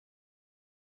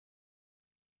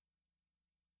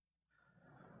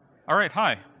All right,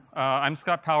 hi. I'm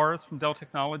Scott Powers from Dell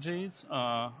Technologies.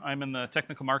 I'm in the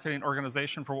technical marketing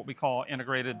organization for what we call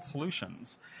integrated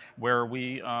solutions, where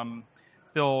we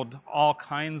build all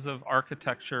kinds of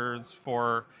architectures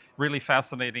for really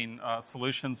fascinating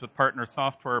solutions with partner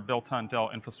software built on Dell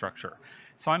infrastructure.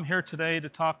 So I'm here today to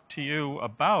talk to you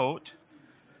about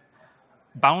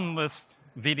boundless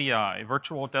VDI,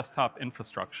 virtual desktop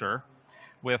infrastructure,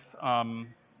 with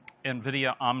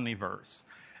NVIDIA Omniverse,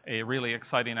 a really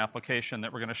exciting application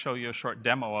that we're going to show you a short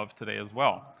demo of today as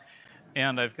well.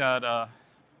 And I've got a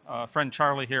friend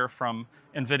Charlie here from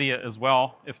NVIDIA as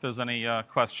well, if there's any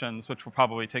questions, which we'll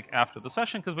probably take after the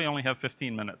session because we only have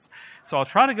 15 minutes. So I'll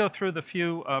try to go through the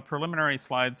few preliminary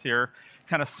slides here,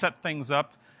 kind of set things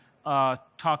up,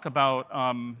 talk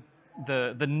about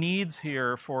the needs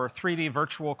here for 3D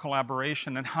virtual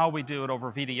collaboration and how we do it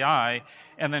over VDI,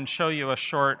 and then show you a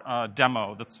short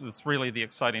demo that's really the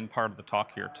exciting part of the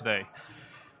talk here today.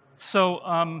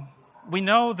 So we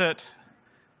know that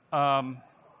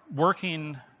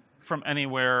working from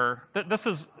anywhere, this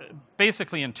is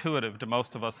basically intuitive to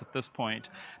most of us at this point,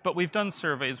 but we've done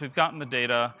surveys, we've gotten the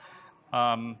data,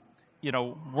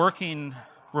 working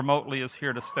remotely is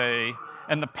here to stay,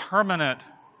 and the permanent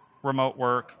remote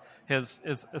work is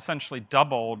essentially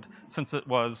doubled since it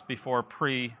was before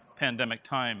pre-pandemic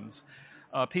times.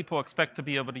 People expect to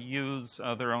be able to use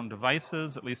their own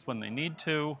devices, at least when they need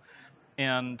to,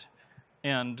 and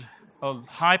a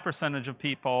high percentage of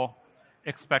people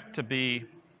expect to be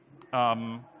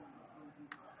it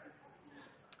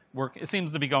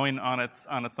seems to be going on its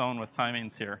own with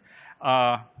timings here.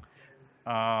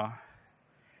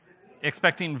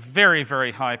 Expecting very,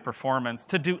 very high performance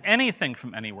to do anything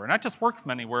from anywhere, not just work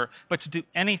from anywhere, but to do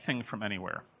anything from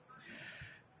anywhere.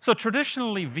 So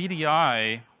traditionally,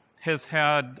 VDI has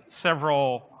had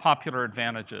several popular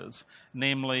advantages,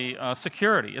 namely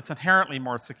security. It's inherently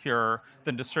more secure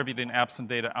than distributing apps and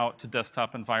data out to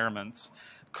desktop environments.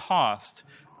 Cost,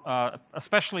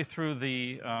 especially through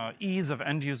the ease of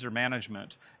end-user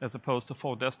management as opposed to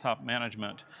full desktop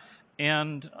management.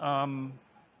 And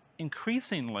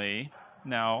increasingly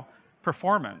now,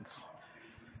 performance.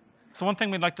 So one thing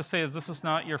we'd like to say is this is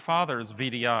not your father's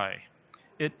VDI.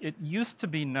 It used to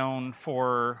be known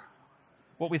for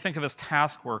what we think of as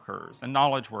task workers and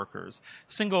knowledge workers,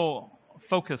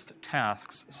 single-focused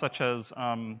tasks such as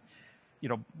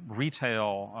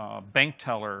retail, bank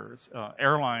tellers,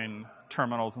 airline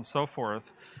terminals, and so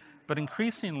forth. But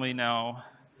increasingly now,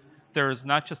 there's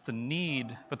not just a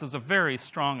need, but there's a very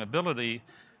strong ability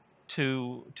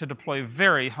to deploy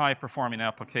very high-performing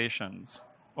applications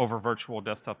over virtual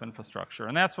desktop infrastructure.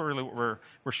 And that's what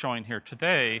we're showing here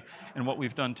today and what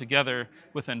we've done together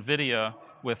with NVIDIA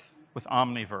with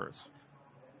Omniverse.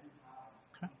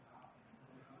 Okay.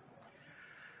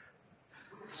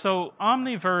 So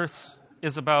Omniverse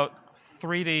is about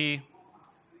 3D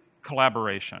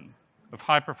collaboration of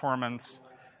high-performance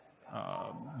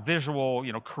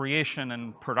visual creation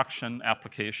and production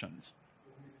applications.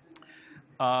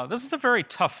 This is a very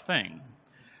tough thing,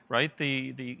 right?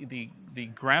 The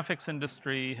graphics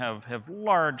industry have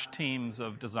large teams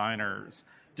of designers,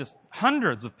 just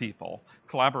hundreds of people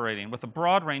collaborating with a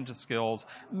broad range of skills,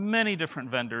 many different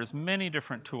vendors, many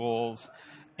different tools,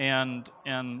 and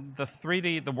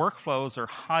the workflows are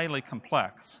highly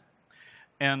complex.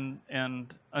 And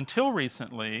until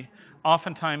recently,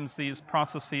 oftentimes these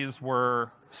processes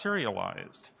were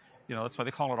serialized. That's why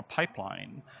they call it a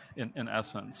pipeline in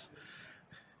essence.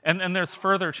 And there's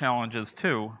further challenges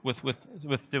too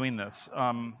with doing this,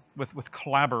 with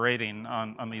collaborating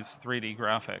on these 3D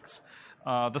graphics.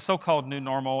 The so-called new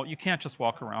normal, you can't just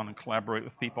walk around and collaborate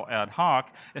with people ad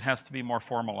hoc. It has to be more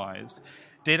formalized.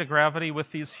 Data gravity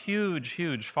with these huge,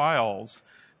 huge files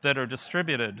that are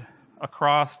distributed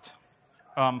across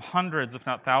hundreds, if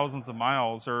not thousands of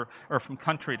miles or from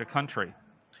country to country.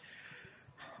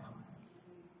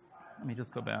 Let me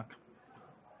just go back.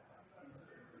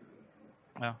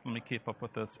 Let me keep up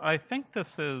with this. I think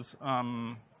this is,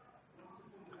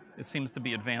 it seems to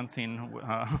be advancing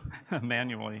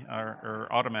manually or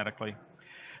automatically.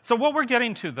 So what we're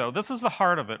getting to, though, this is the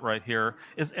heart of it right here,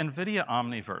 is NVIDIA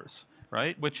Omniverse,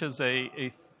 right? Which is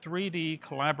a 3D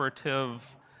collaborative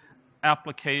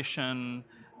application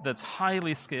that's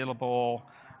highly scalable,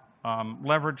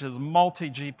 leverages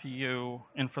multi-GPU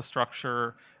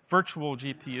infrastructure, virtual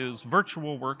GPUs,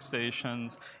 virtual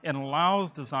workstations, and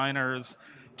allows designers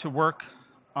to work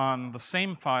on the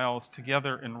same files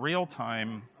together in real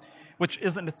time, which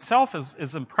in itself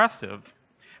is impressive.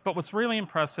 But what's really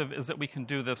impressive is that we can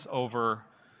do this over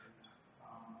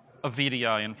a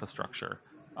VDI infrastructure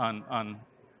on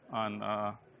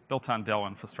built on Dell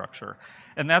infrastructure.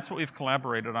 And that's what we've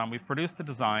collaborated on. We've produced a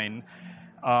design.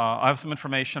 I have some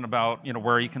information about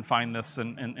where you can find this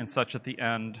and such at the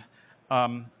end.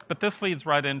 But this leads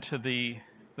right into the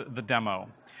demo.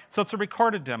 So it's a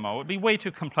recorded demo. It'd be way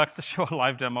too complex to show a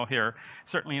live demo here,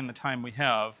 certainly in the time we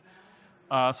have.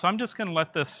 So I'm just going to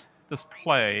let this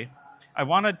play. I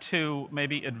wanted to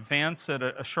maybe advance it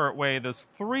a short way. There's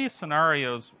 3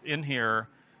 scenarios in here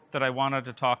that I wanted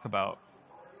to talk about.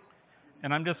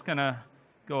 And I'm just going to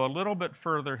go a little bit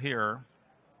further here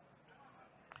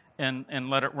and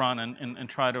let it run and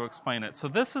try to explain it. So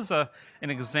this is an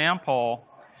example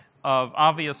of,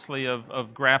 obviously,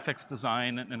 of graphics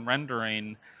design and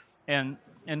rendering. And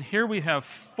here we have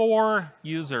 4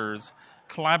 users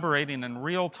collaborating in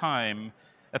real time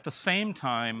at the same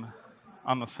time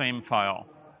on the same file.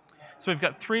 So we've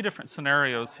got 3 different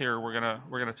scenarios here we're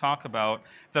gonna talk about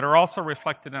that are also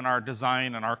reflected in our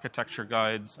design and architecture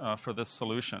guides for this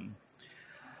solution.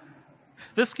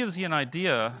 This gives you an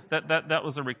idea that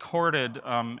was a recorded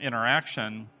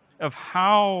interaction of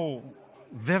how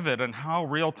vivid and how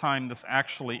real-time this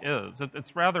actually is.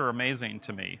 It's rather amazing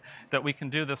to me that we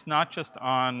can do this not just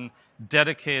on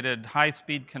dedicated,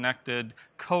 high-speed connected,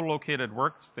 co-located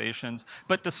workstations,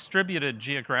 but distributed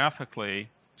geographically,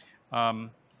 and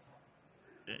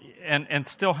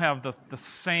still have the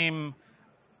same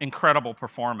incredible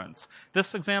performance.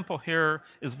 This example here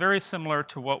is very similar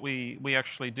to what we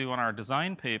actually do in our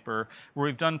design paper, where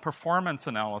we've done performance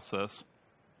analysis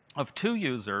of 2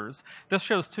 users. This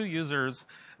shows 2 users,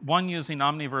 one using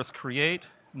Omniverse Create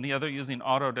and the other using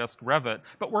Autodesk Revit,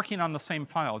 but working on the same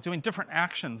file, doing different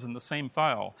actions in the same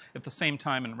file at the same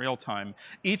time in real time,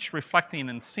 each reflecting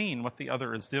and seeing what the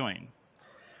other is doing.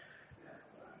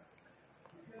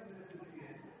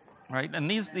 Right? And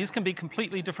these can be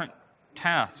completely different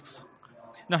tasks.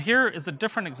 Now here is a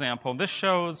different example. This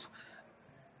shows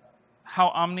how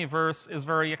Omniverse is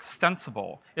very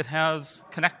extensible. It has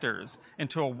connectors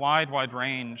into a wide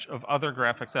range of other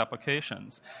graphics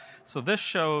applications. So this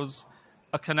shows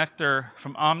a connector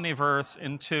from Omniverse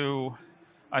into,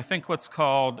 I think, what's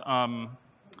called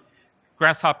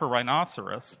Grasshopper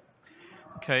Rhinoceros.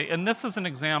 Okay, and this is an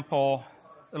example,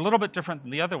 a little bit different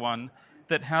than the other one,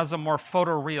 that has a more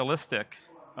photorealistic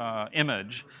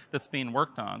image that's being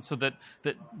worked on, so that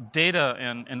data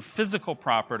and physical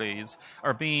properties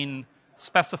are being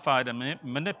specified and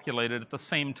manipulated at the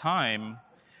same time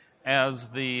as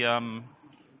the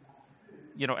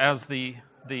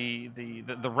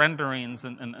renderings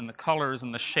and the colors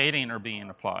and the shading are being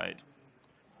applied.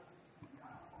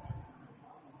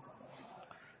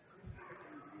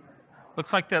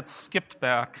 Looks like that skipped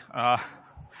back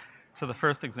to the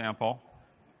first example.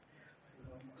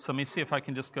 So let me see if I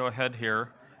can just go ahead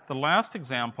here. The last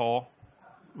example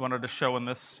I wanted to show in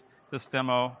this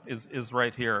demo is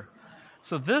right here.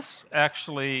 So this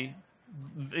actually,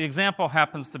 the example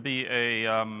happens to be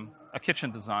a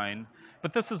kitchen design,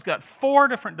 but this has got 4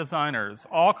 different designers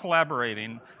all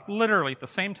collaborating literally at the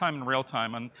same time in real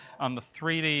time on the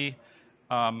 3D,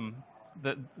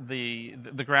 the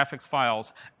graphics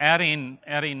files, adding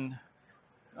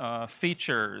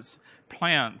features,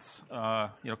 plants,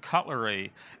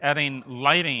 cutlery, adding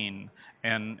lighting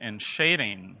and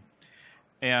shading,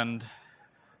 and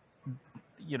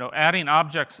adding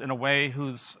objects in a way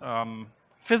whose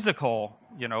physical,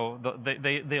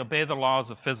 they obey the laws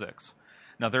of physics.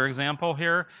 Another example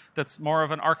here that's more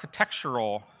of an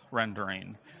architectural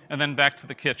rendering, and then back to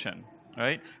the kitchen,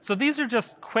 right? So these are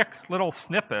just quick little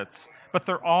snippets, but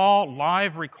they're all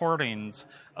live recordings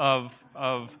of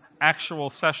actual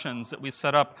sessions that we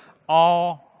set up,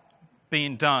 all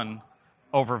being done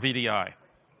over VDI.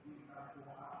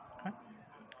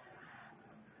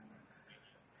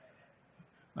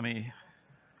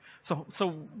 So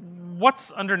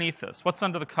what's underneath this? What's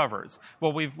under the covers?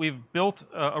 Well, we've built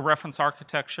a reference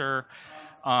architecture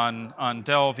on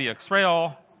Dell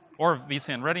VxRail or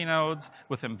vSAN Ready nodes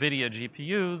with NVIDIA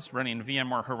GPUs running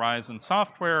VMware Horizon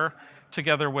software,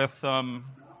 together with,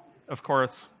 of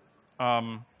course,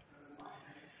 the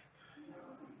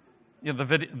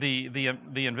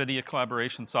NVIDIA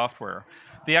collaboration software.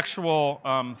 The actual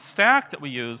stack that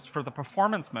we used for the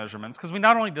performance measurements, because we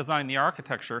not only design the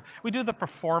architecture, we do the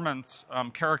performance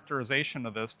characterization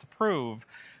of this to prove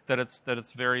that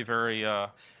it's very, very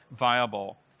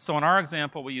viable. So in our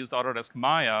example, we used Autodesk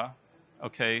Maya,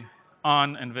 okay,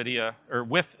 on NVIDIA, or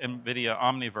with NVIDIA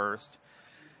Omniverse,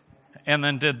 and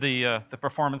then did the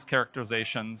performance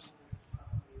characterizations,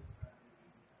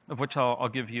 of which I'll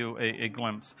give you a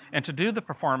glimpse. And to do the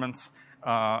performance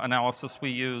analysis,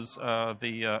 we use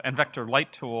the N-vector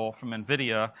light tool from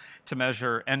NVIDIA to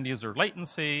measure end-user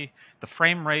latency, the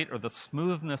frame rate or the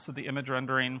smoothness of the image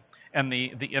rendering, and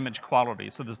the image quality.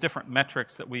 So there's different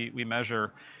metrics that we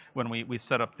measure when we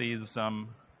set up these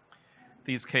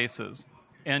cases.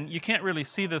 And you can't really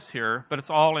see this here, but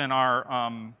it's all in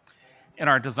our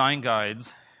design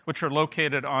guides, which are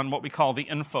located on what we call the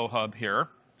Info Hub here,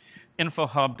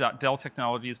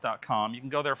 infohub.delltechnologies.com. You can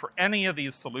go there for any of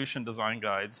these solution design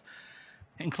guides,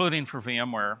 including for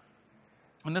VMware.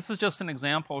 And this is just an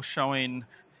example showing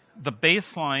the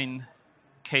baseline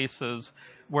cases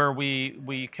where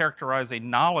we characterize a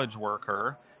knowledge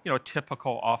worker, a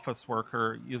typical office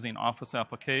worker using Office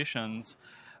applications,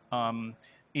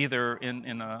 either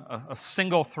in a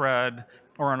single thread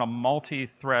or in a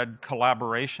multi-thread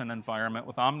collaboration environment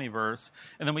with Omniverse.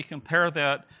 And then we compare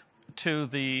that to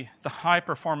the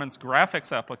high-performance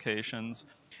graphics applications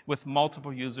with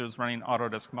multiple users running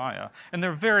Autodesk Maya. And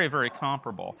they're very, very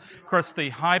comparable. Of course, the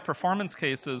high-performance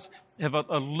cases have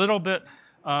a little bit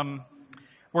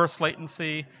worse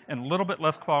latency and a little bit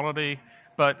less quality,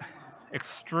 but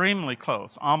extremely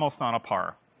close, almost on a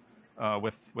par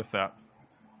with that.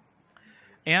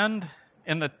 And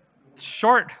in the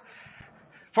short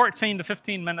 14 to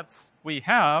 15 minutes we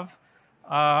have,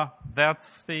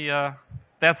 that's the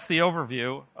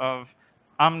overview of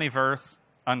Omniverse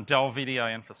on Dell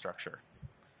VDI infrastructure.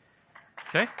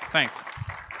 Okay, thanks.